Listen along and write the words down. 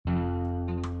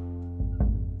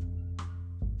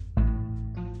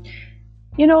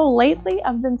Lately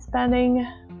I've been spending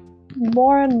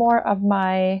more and more of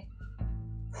my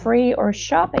free or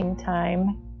shopping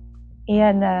time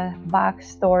in box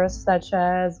stores such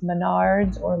as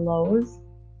Menards or Lowe's.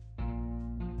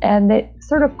 And it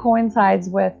sort of coincides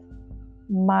with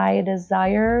my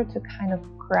desire to kind of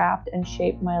craft and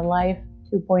shape my life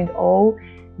 2.0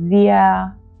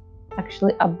 via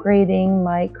actually upgrading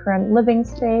my current living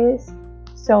space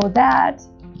so that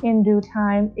in due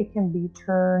time it can be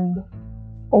turned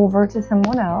over to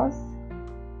someone else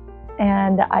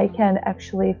and I can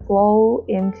actually flow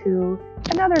into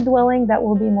another dwelling that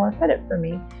will be more fitted for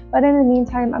me. But in the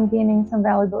meantime, I'm gaining some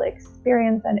valuable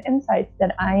experience and insights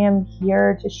that I am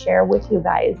here to share with you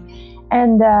guys.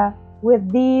 And with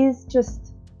these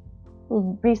just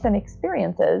recent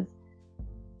experiences,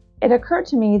 it occurred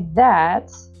to me that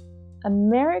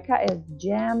America is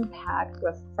jam-packed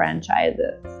with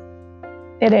franchises.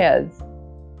 It is.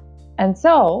 And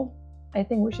so I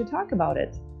think we should talk about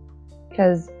it,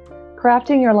 because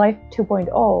crafting your life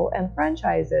 2.0 and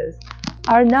franchises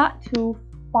are not too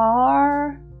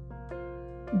far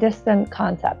distant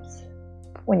concepts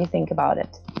when you think about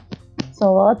it.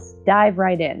 So let's dive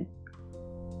right in.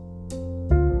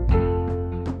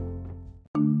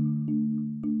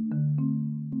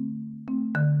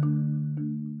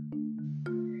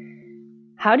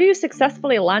 How do you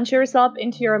successfully launch yourself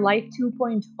into your life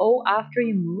 2.0 after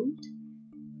you moved?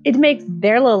 It makes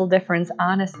very little difference,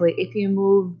 honestly, if you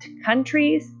moved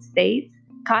countries, states,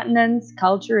 continents,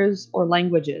 cultures, or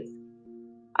languages.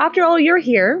 After all, you're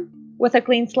here with a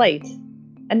clean slate,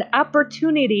 an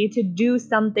opportunity to do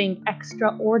something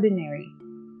extraordinary.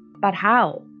 But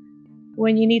how?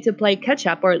 When you need to play catch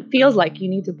up, or it feels like you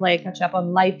need to play catch up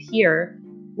on life here,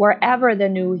 wherever the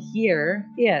new here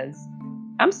is.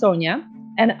 I'm Sonia,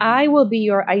 and I will be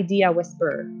your idea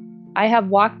whisperer. I have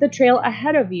walked the trail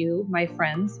ahead of you, my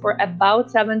friends, for about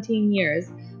 17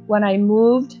 years when I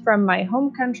moved from my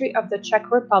home country of the Czech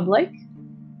Republic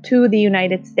to the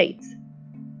United States.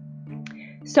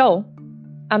 So,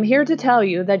 I'm here to tell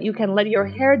you that you can let your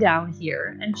hair down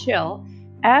here and chill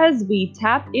as we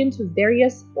tap into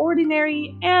various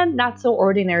ordinary and not so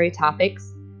ordinary topics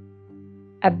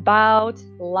about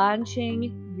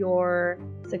launching your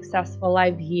successful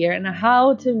life here and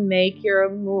how to make your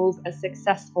move a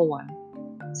successful one.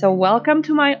 So welcome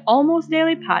to my almost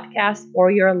daily podcast for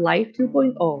your life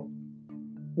 2.0.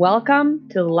 Welcome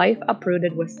to Life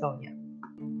Uprooted with Sonia.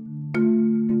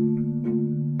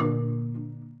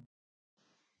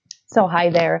 So hi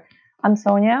there, I'm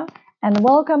Sonia and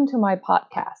welcome to my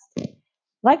podcast.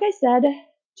 Like I said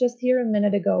just here a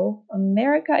minute ago,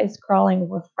 America is crawling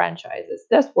with franchises.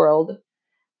 This world,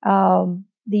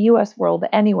 the US world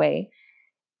anyway,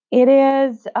 it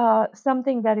is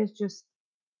something that is just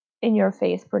in your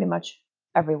face pretty much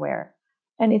everywhere.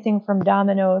 Anything from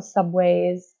Domino's,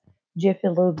 Subways, Jiffy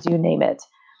Lubes, you name it.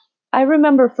 I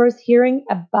remember first hearing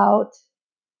about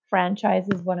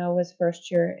franchises when I was first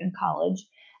year in college.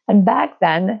 And back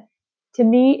then, to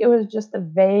me, it was just a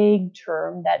vague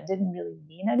term that didn't really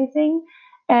mean anything.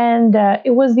 And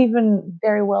it was even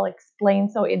very well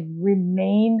explained. So it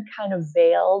remained kind of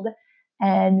veiled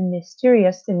and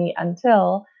mysterious to me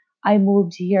until I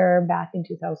moved here back in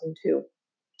 2002.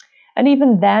 And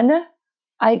even then,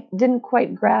 I didn't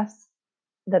quite grasp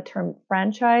the term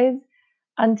franchise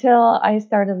until I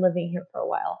started living here for a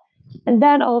while. And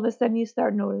then all of a sudden you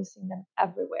start noticing them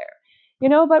everywhere.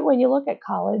 But when you look at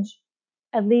college,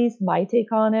 at least my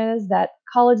take on it is that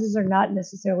colleges are not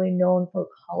necessarily known for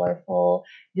colorful,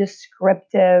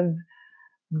 descriptive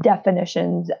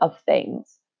definitions of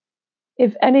things.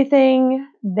 If anything,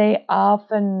 they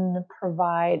often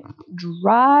provide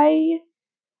dry,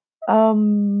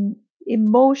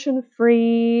 emotion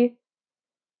free,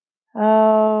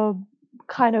 uh,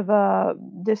 kind of a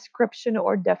description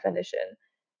or definition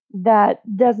that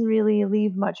doesn't really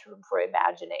leave much room for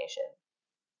imagination.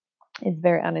 It's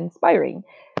very uninspiring.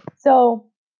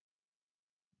 So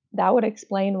that would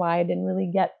explain why I didn't really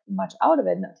get much out of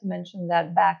it, not to mention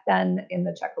that back then in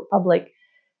the Czech Republic,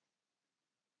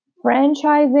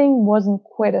 franchising wasn't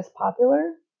quite as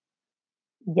popular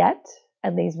yet.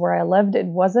 At least where I lived, it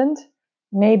wasn't.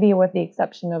 Maybe with the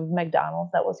exception of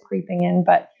McDonald's that was creeping in,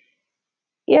 but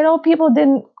people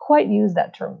didn't quite use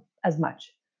that term as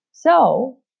much.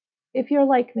 So if you're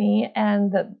like me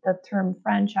and the term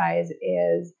franchise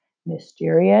is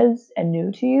mysterious and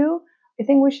new to you, I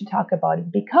think we should talk about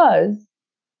it, because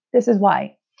this is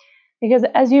why. Because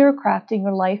as you're crafting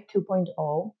your life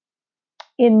 2.0,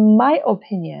 in my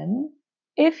opinion,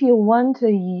 if you want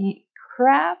to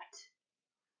craft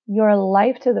your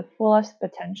life to the fullest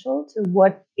potential, to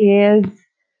what is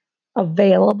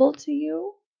available to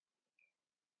you,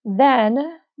 then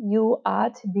you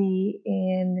ought to be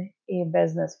in a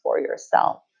business for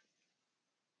yourself.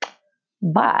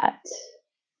 But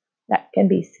that can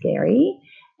be scary.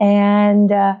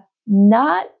 And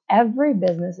not every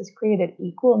business is created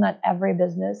equal. Not every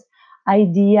business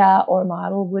idea or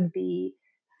model would be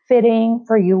fitting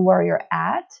for you where you're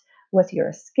at with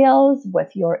your skills,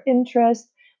 with your interest,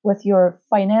 with your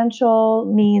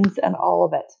financial means, and all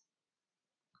of it.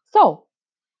 So,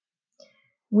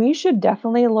 we should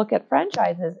definitely look at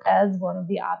franchises as one of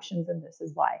the options, and this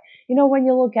is why. When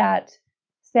you look at,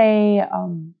 say,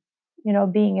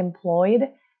 being employed,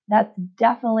 that's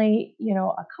definitely,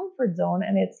 a comfort zone,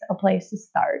 and it's a place to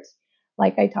start.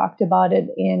 Like I talked about it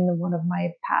in one of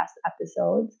my past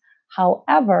episodes.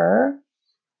 However,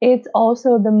 it's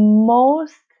also the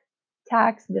most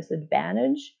tax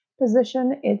disadvantaged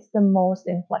position. It's the most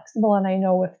inflexible. And I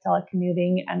know with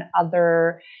telecommuting and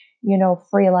other,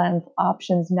 freelance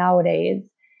options nowadays,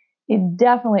 it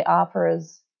definitely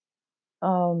offers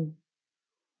um,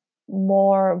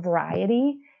 more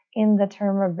variety in the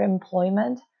term of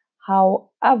employment.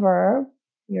 However,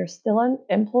 you're still an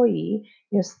employee,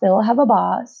 you still have a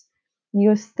boss,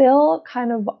 you still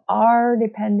kind of are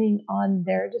depending on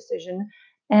their decision.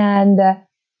 And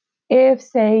if,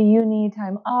 say, you need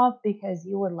time off because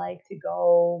you would like to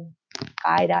go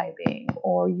skydiving,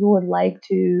 or you would like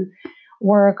to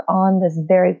work on this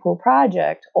very cool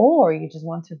project, or you just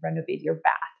want to renovate your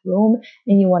bathroom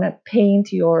and you want to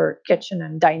paint your kitchen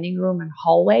and dining room and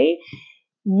hallway,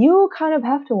 you kind of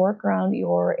have to work around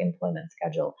your employment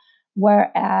schedule.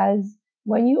 Whereas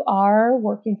when you are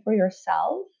working for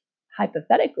yourself,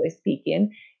 hypothetically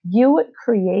speaking, you would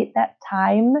create that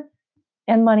time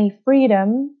and money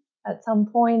freedom at some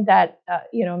point that,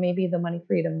 maybe the money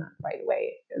freedom, not right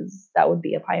away, because that would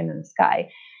be a pie in the sky.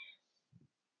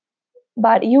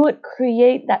 But you would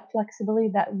create that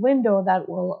flexibility, that window that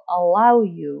will allow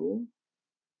you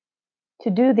to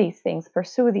do these things,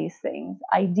 pursue these things,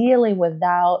 ideally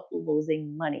without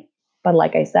losing money. But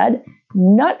like I said,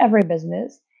 not every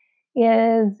business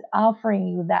is offering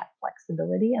you that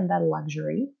flexibility and that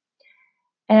luxury.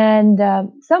 And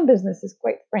some businesses,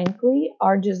 quite frankly,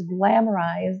 are just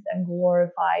glamorized and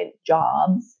glorified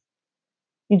jobs.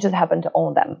 You just happen to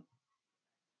own them.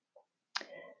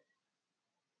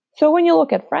 So when you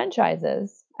look at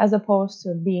franchises, as opposed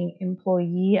to being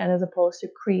employee and as opposed to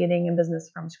creating a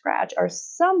business from scratch, are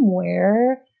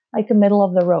somewhere like a middle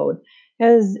of the road.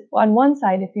 Because on one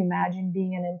side, if you imagine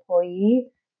being an employee,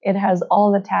 it has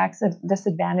all the tax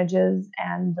disadvantages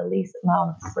and the least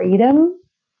amount of freedom,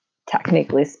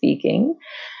 technically speaking.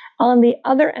 On the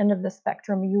other end of the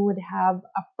spectrum, you would have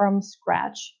a from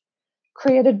scratch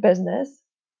created business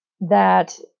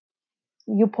that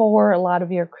you pour a lot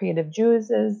of your creative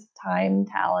juices, time,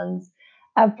 talents,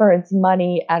 efforts,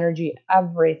 money, energy,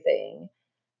 everything.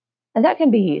 And that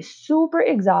can be super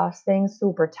exhausting,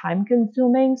 super time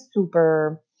consuming,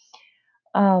 super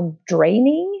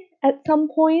draining at some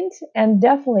point, and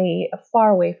definitely far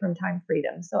away from time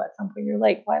freedom. So at some point, you're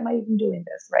like, why am I even doing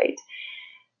this? Right.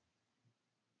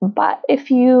 But if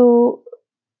you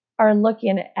are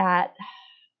looking at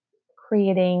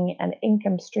creating an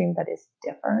income stream that is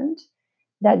different,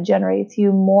 that generates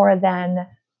you more than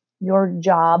your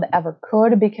job ever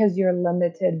could, because you're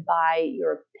limited by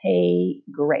your pay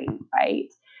grade, right?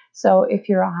 So if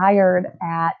you're hired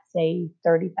at, say,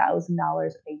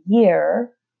 $30,000 a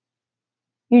year,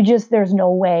 there's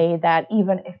no way that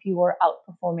even if you were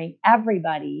outperforming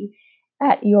everybody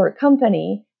at your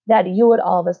company, that you would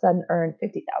all of a sudden earn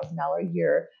 $50,000 a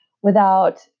year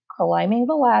without climbing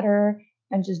the ladder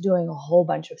and just doing a whole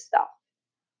bunch of stuff.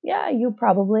 Yeah, you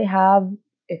probably have,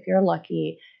 if you're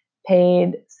lucky,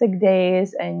 paid sick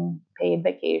days and paid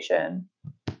vacation,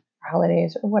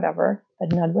 holidays, or whatever,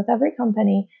 but not with every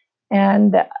company.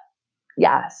 And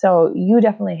yeah, so you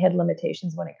definitely hit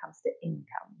limitations when it comes to income.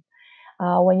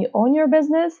 When you own your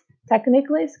business,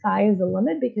 technically sky is the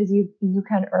limit, because you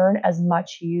can earn as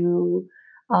much you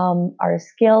are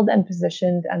skilled and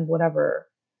positioned and whatever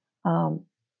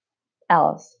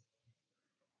else.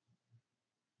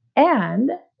 And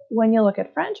when you look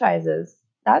at franchises,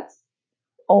 that's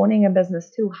owning a business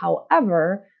too.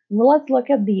 However, let's look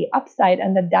at the upside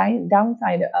and the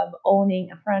downside of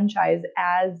owning a franchise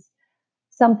as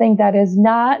something that is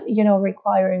not,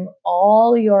 requiring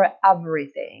all your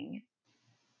everything.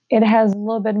 It has a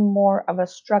little bit more of a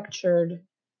structured,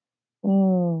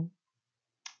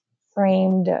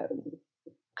 framed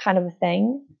kind of a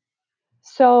thing.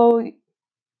 So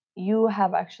you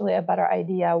have actually a better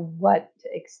idea what to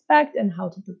expect and how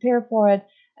to prepare for it,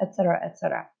 etc.,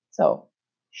 etc. So,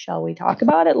 shall we talk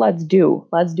about it? Let's do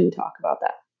talk about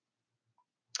that.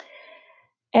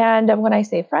 And when I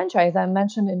say franchise, I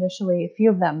mentioned initially a few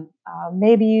of them. I'm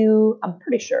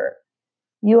pretty sure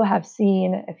you have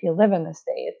seen, if you live in the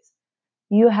States,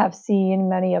 you have seen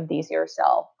many of these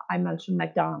yourself. I mentioned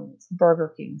McDonald's, Burger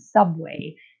King,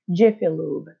 Subway, Jiffy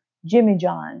Lube, Jimmy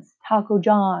John's, Taco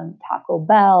John, Taco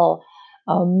Bell,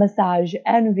 Massage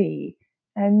Envy,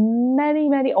 and many,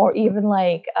 many, or even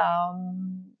like,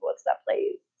 what's that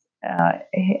place?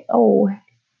 Oh,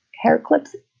 Hair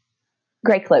Clips?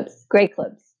 Great Clips, Great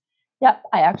Clips. Yep,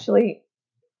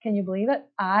 can you believe it?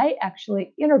 I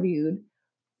actually interviewed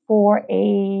for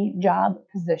a job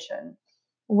position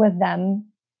with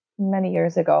them many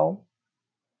years ago.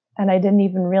 And I didn't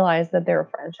even realize that they're a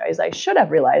franchise. I should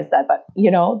have realized that, but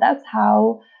that's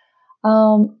how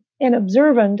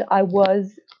inobservant I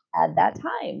was at that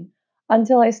time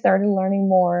until I started learning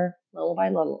more little by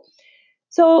little.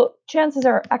 So chances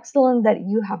are excellent that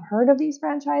you have heard of these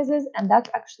franchises, and that's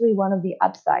actually one of the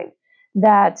upsides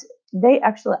that they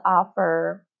actually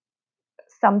offer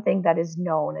something that is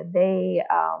known. They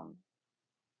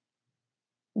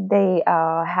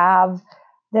have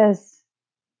this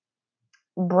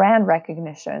brand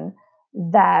recognition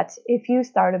that if you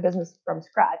start a business from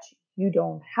scratch, you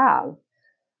don't have.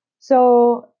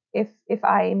 So if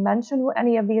I mention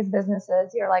any of these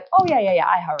businesses, you're like, oh yeah,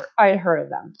 I heard of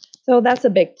them. So that's a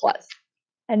big plus.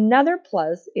 Another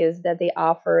plus is that they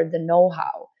offer the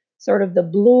know-how, sort of the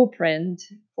blueprint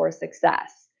for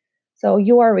success. So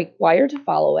you are required to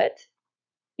follow it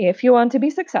if you want to be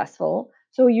successful.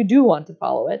 So you do want to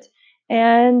follow it.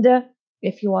 And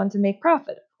if you want to make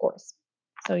profit, of course.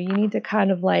 So you need to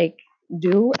kind of like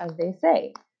do as they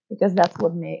say, because that's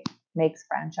what makes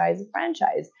franchise a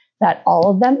franchise. That all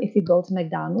of them, if you go to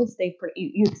McDonald's,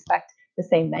 you expect the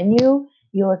same menu,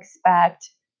 you expect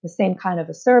the same kind of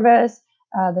a service,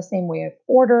 the same way of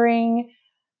ordering.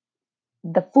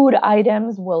 The food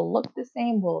items will look the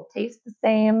same, will taste the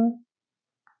same.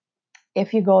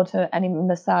 If you go to any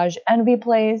Massage Envy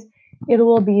place, it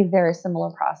will be a very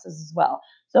similar process as well.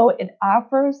 So it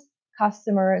offers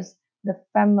customers the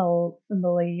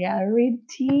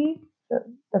familiarity,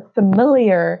 the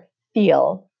familiar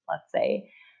feel, let's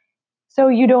say. So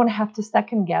you don't have to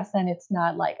second guess, and it's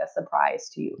not like a surprise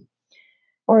to you.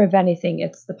 Or if anything,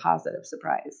 it's the positive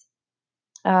surprise.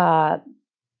 Uh,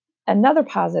 Another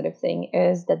positive thing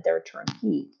is that they're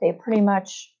turnkey. They pretty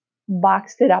much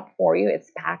boxed it up for you.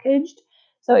 It's packaged.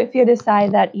 So if you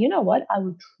decide that, you know what, I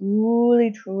would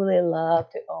truly, truly love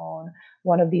to own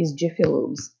one of these Jiffy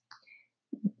Lubes.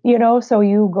 So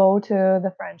you go to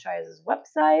the franchise's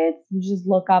website, you just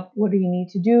look up what do you need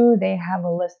to do. They have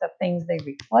a list of things they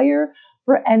require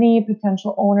for any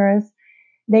potential owners.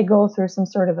 They go through some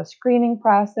sort of a screening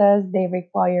process. They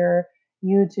require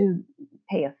you to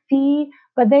pay a fee,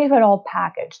 but they have it all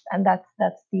packaged, and that's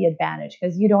the advantage,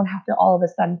 because you don't have to all of a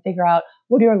sudden figure out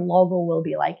what your logo will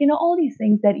be like. All these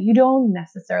things that you don't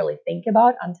necessarily think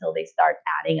about until they start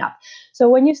adding up. So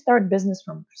when you start business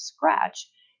from scratch,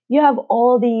 you have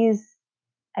all these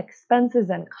expenses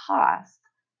and costs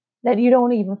that you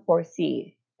don't even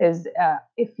foresee. Is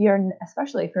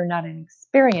especially if you're not an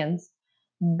experienced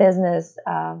business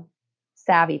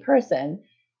savvy person,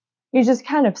 you just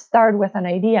kind of start with an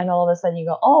idea, and all of a sudden you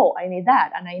go, oh, I need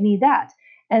that and I need that.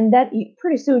 And that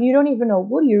pretty soon you don't even know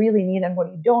what you really need and what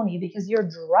you don't need, because you're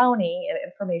drowning in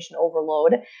information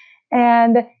overload,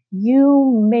 and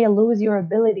you may lose your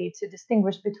ability to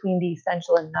distinguish between the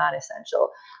essential and non-essential.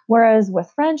 Whereas with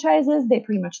franchises, they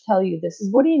pretty much tell you, this is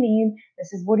what you need,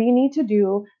 this is what you need to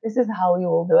do, this is how you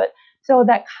will do it. So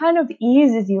that kind of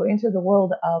eases you into the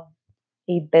world of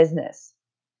a business,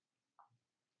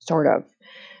 sort of.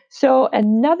 So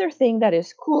another thing that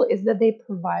is cool is that they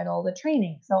provide all the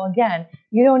training. So again,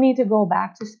 you don't need to go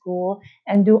back to school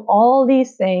and do all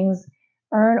these things,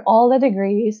 earn all the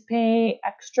degrees, pay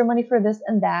extra money for this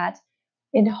and that,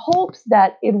 in hopes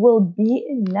that it will be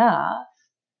enough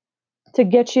to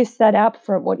get you set up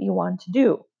for what you want to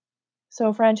do.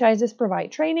 So franchises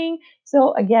provide training.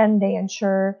 So again, they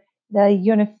ensure the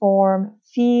uniform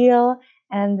feel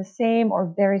and the same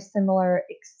or very similar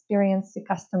experience to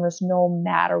customers no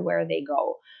matter where they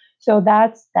go. So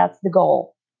that's the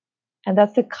goal. And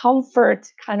that's the comfort,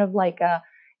 kind of like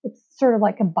it's sort of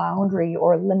like a boundary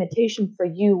or limitation for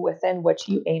you within which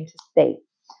you aim to stay.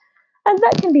 And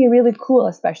that can be really cool,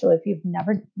 especially if you've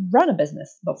never run a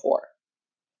business before.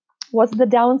 What's the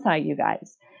downside, you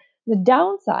guys? The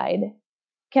downside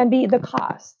can be the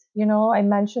cost. I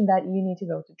mentioned that you need to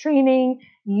go to training,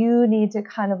 you need to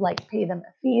kind of like pay them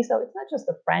a fee. So it's not just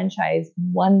a franchise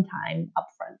one-time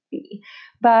upfront fee,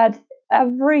 but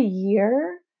every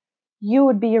year you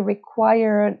would be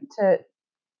required to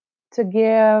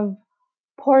give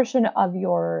portion of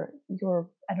your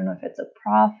I don't know if it's a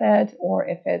profit or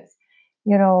if it's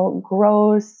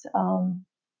gross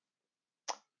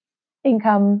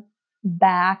income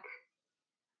back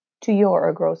to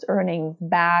your gross earnings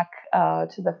back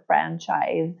to the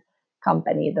franchise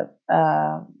company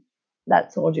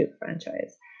that sold you the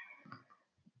franchise.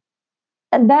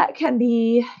 And that can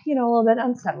be, a little bit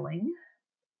unsettling,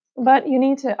 but you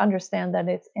need to understand that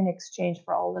it's in exchange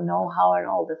for all the know-how and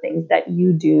all the things that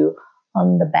you do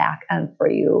on the back end for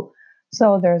you.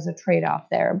 So there's a trade-off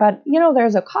there, but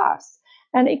there's a cost,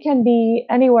 and it can be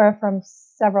anywhere from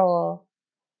several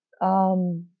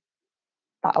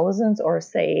thousands or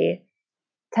say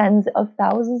tens of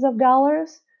thousands of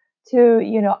dollars to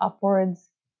upwards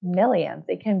millions.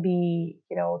 It can be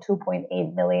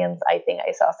 2.8 millions. I think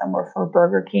I saw somewhere for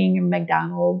Burger King, and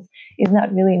McDonald's is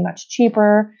not really much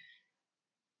cheaper.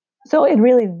 So it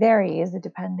really varies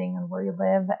depending on where you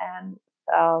live and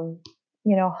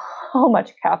how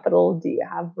much capital do you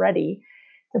have ready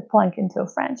to plunk into a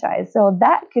franchise. So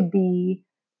that could be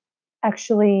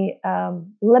actually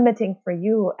limiting for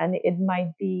you, and it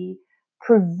might be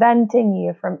preventing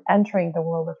you from entering the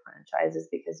world of franchises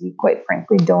because you quite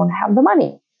frankly don't have the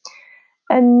money.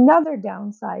 Another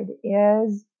downside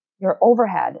is your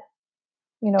overhead.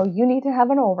 You need to have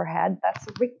an overhead that's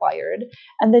required,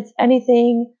 and that's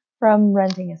anything from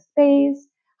renting a space,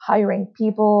 hiring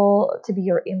people to be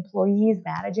your employees,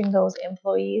 managing those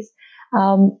employees,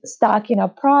 stocking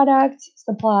up product,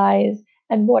 supplies,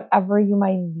 and whatever you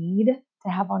might need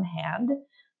to have on hand.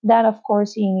 Then, of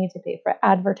course, you need to pay for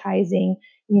advertising.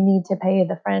 You need to pay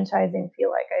the franchising fee,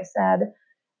 like I said,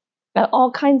 and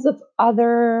all kinds of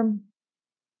other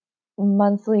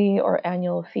monthly or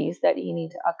annual fees that you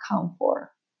need to account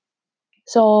for.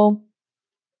 So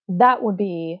that would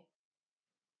be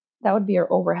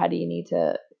your overhead you need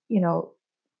to,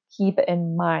 keep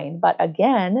in mind. But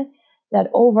again, that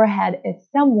overhead is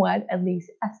somewhat at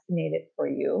least estimated for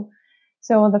you.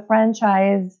 So the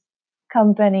franchise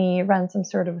company runs some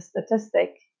sort of a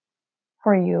statistic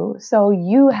for you. So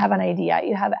you have an idea.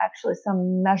 You have actually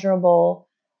some measurable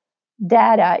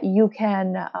data you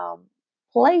can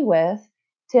play with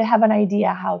to have an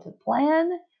idea how to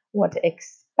plan, what to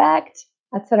expect,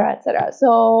 etc., etc.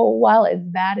 So while it's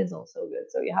bad, it's also good.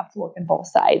 So you have to look at both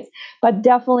sides. But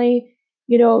definitely,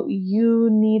 you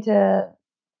need to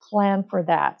plan for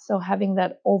that. So having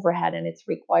that overhead, and it's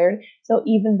required. So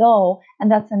even though, and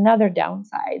that's another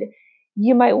downside,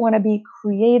 you might want to be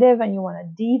creative and you want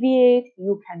to deviate,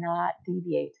 you cannot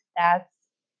deviate. That's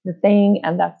the thing,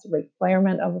 and that's the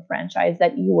requirement of a franchise,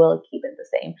 that you will keep it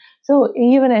the same. So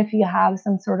even if you have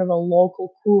some sort of a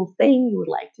local cool thing you would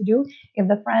like to do, if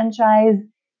the franchise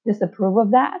disapprove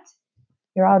of that,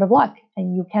 you're out of luck,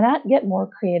 and you cannot get more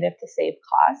creative to save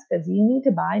costs because you need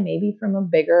to buy maybe from a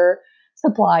bigger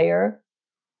supplier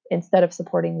instead of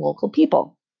supporting local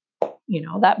people.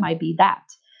 That might be that.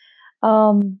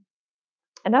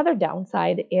 Another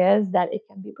downside is that it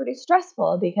can be pretty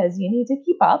stressful because you need to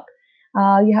keep up.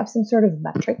 You have some sort of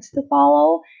metrics to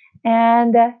follow.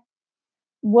 And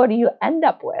what you end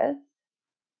up with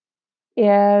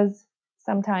is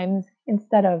sometimes,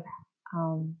 instead of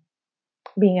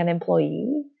being an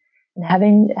employee and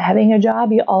having a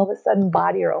job, you all of a sudden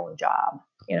body your own job.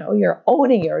 You're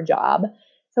owning your job.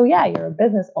 So yeah, you're a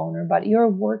business owner, but you're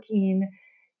working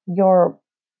your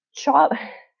job,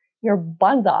 your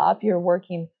buns off. You're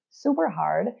working super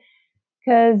hard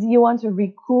because you want to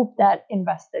recoup that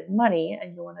invested money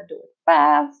and you want to do it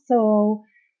fast. So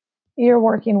you're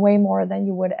working way more than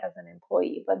you would as an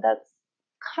employee. But that's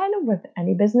kind of with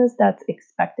any business, that's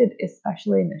expected,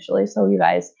 especially initially. So you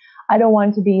guys, I don't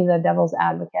want to be the devil's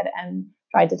advocate and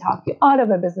try to talk you out of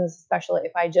a business, especially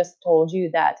if I just told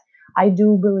you that I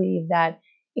do believe that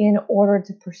in order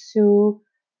to pursue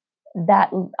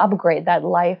that upgrade, that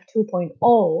life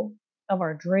 2.0 of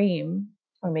our dream,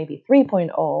 or maybe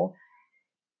 3.0,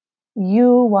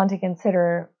 you want to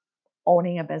consider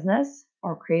owning a business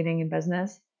or creating a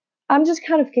business. I'm just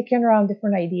kind of kicking around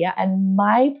different idea. And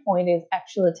my point is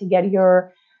actually to get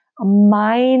your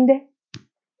mind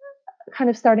kind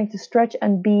of starting to stretch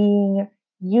and being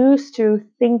used to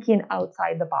thinking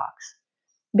outside the box.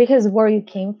 Because where you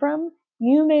came from,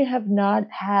 you may have not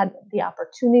had the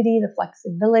opportunity, the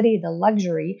flexibility, the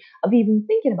luxury of even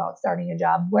thinking about starting a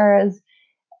job. Whereas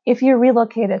if you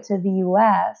relocated to the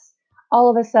US, all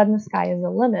of a sudden the sky is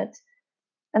the limit.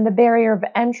 And the barrier of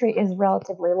entry is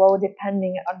relatively low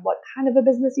depending on what kind of a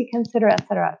business you consider, et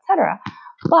cetera, et cetera.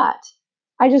 But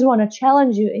I just want to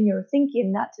challenge you in your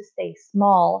thinking not to stay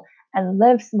small and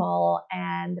live small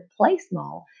and play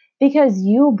small, because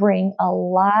you bring a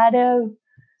lot of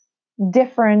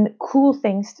different cool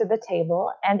things to the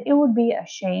table, and it would be a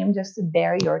shame just to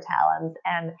bury your talents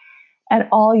and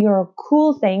all your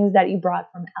cool things that you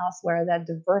brought from elsewhere, that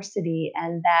diversity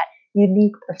and that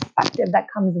unique perspective that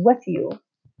comes with you.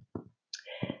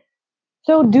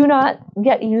 So do not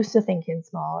get used to thinking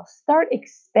small. Start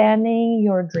expanding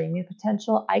your dreaming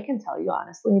potential. I can tell you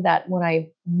honestly that when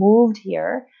I moved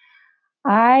here,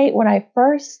 when I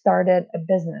first started a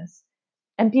business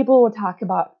and people would talk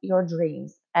about your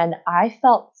dreams, and I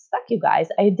felt stuck, you guys.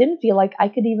 I didn't feel like I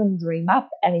could even dream up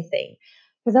anything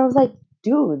because I was like,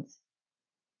 dudes,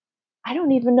 I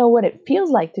don't even know what it feels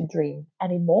like to dream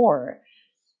anymore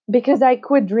because I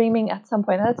quit dreaming at some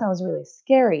point. That sounds really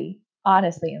scary,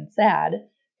 honestly, and sad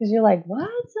because you're like, what,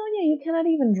 Sonia? You cannot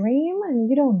even dream and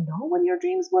you don't know what your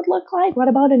dreams would look like? What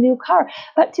about a new car?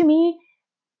 But to me,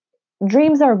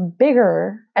 dreams are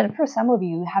bigger. And for some of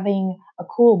you, having a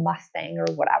cool Mustang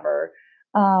or whatever,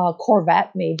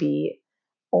 Corvette maybe,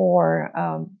 or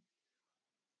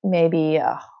maybe,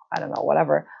 I don't know,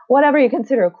 whatever you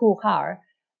consider a cool car,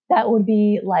 that would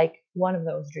be like one of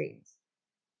those dreams.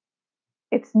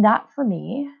 It's not for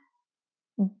me,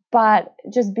 but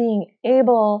just being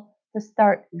able to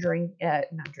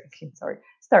not drinking, sorry,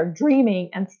 start dreaming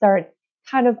and start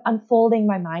kind of unfolding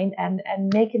my mind and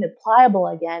making it pliable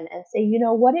again and say,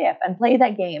 what if, and play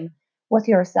that game with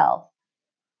yourself.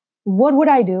 What would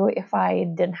I do if I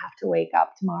didn't have to wake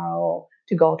up tomorrow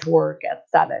to go to work at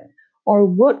 7? Or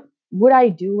what would I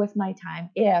do with my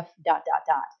time if dot dot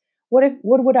dot?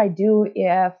 What would I do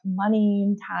if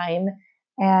money, time,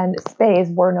 and space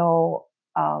were no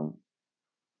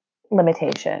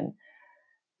limitation?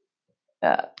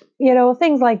 uh,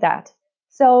 things like that.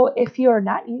 So if you're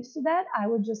not used to that, I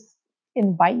would just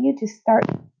invite you to start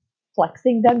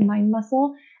flexing that mind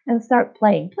muscle and start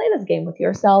playing. Play this game with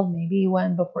yourself, maybe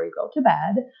before you go to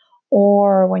bed,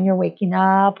 or when you're waking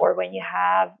up, or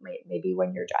maybe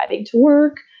when you're driving to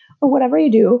work, or whatever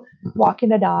you do, walking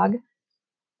the dog.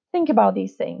 Think about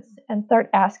these things and start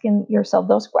asking yourself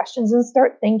those questions and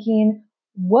start thinking,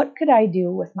 what could I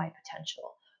do with my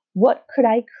potential? What could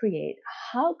I create?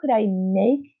 How could I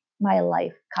make my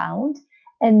life count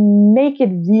and make it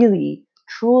really,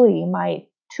 truly my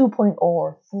 2.0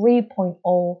 or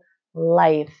 3.0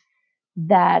 life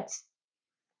that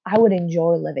I would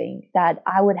enjoy living, that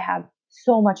I would have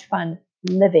so much fun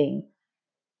living,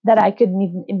 that I couldn't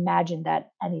even imagine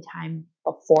that anytime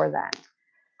before that.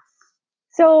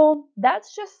 So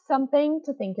that's just something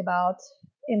to think about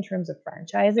in terms of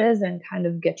franchises and kind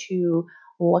of get you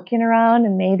looking around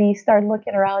and maybe start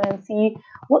looking around and see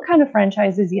what kind of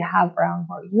franchises you have around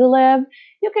where you live.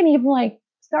 You can even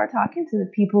start talking to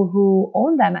the people who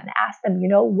own them and ask them,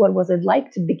 what was it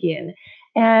like to begin?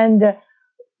 And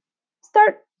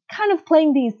start kind of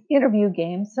playing these interview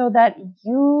games so that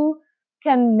you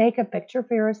can make a picture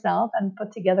for yourself and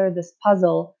put together this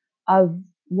puzzle of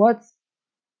what's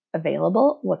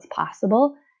available, what's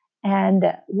possible, and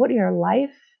what your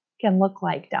life can look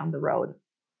like down the road.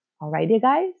 All right, you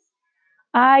guys?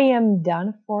 I am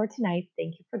done for tonight.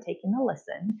 Thank you for taking a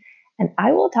listen. And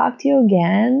I will talk to you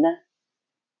again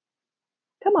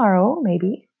tomorrow,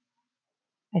 maybe.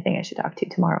 I think I should talk to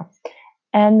you tomorrow.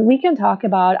 And we can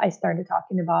I started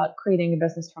talking about creating a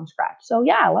business from scratch. So,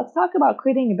 yeah, let's talk about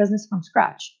creating a business from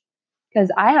scratch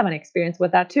because I have an experience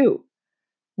with that too.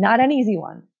 Not an easy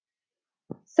one.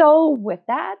 So, with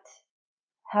that,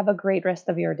 have a great rest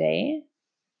of your day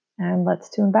and let's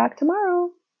tune back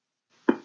tomorrow.